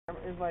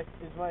Is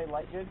my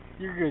light good?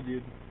 You're good,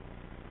 dude.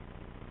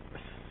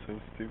 So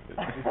stupid.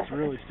 It's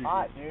really stupid.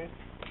 Hot, dude.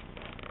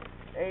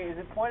 Hey, is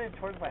it pointed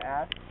towards my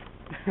ass?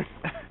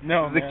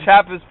 No, the man.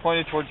 cap is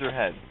pointed towards your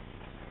head.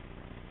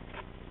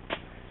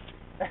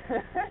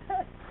 There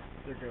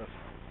it goes.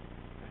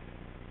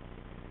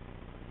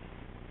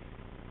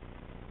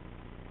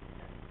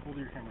 Hold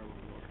your camera a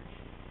little lower.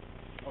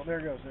 Oh, there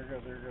it goes, there it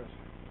goes, there it goes.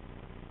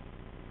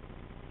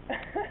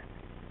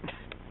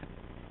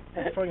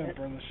 It's probably gonna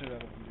burn the shit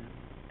out of him,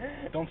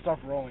 dude. Don't stop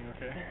rolling,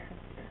 okay?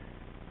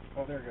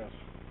 Oh, there it goes.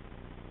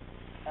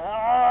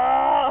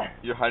 Ah!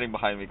 You're hiding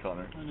behind me,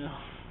 Connor. I know.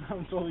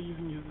 I'm totally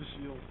using you as a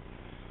shield.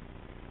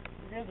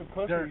 You guys are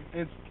pussies.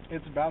 There,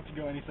 it's about to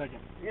go any second.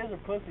 You guys are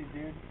pussies,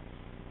 dude.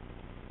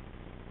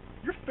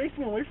 You're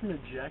facing away from it,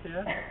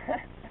 jackass.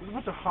 There's a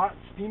bunch of hot,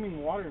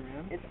 steaming water,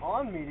 man. It's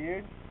on me,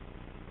 dude.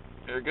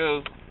 Here it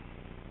goes.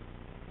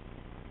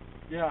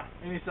 Yeah,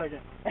 any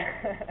second.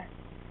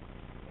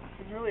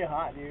 It's really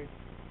hot, dude.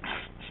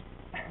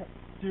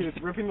 Dude,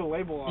 it's ripping the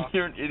label off.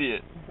 You're an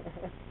idiot.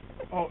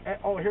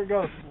 Oh, here it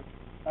goes.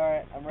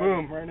 Alright, I'm ready.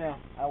 Boom, right now.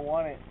 I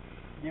want it.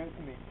 Give it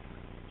to me.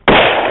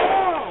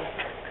 Oh!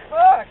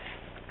 Fuck!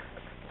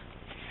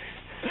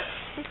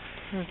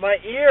 My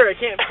ear! I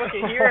can't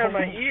fucking hear out of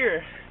my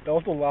ear. That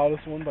was the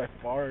loudest one by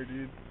far,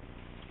 dude.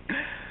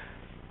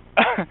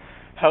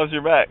 How's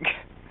your back?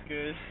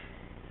 Good.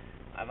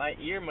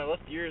 My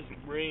left ear is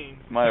ringing.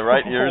 My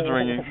right ear is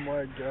ringing. Oh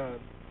my god.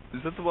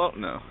 Is that the loud?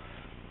 No.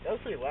 That was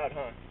pretty loud,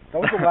 huh? That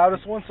was the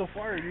loudest one so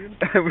far, dude.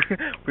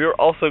 We were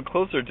also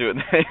closer to it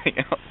than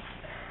anything else.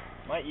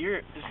 My ear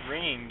is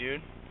ringing,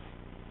 dude.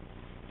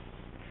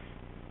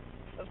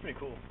 That's pretty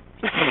cool.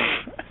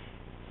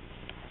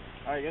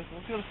 Alright, guys,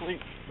 let's go to sleep.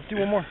 Let's do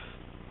one more.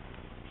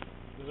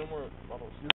 There's no more bottles.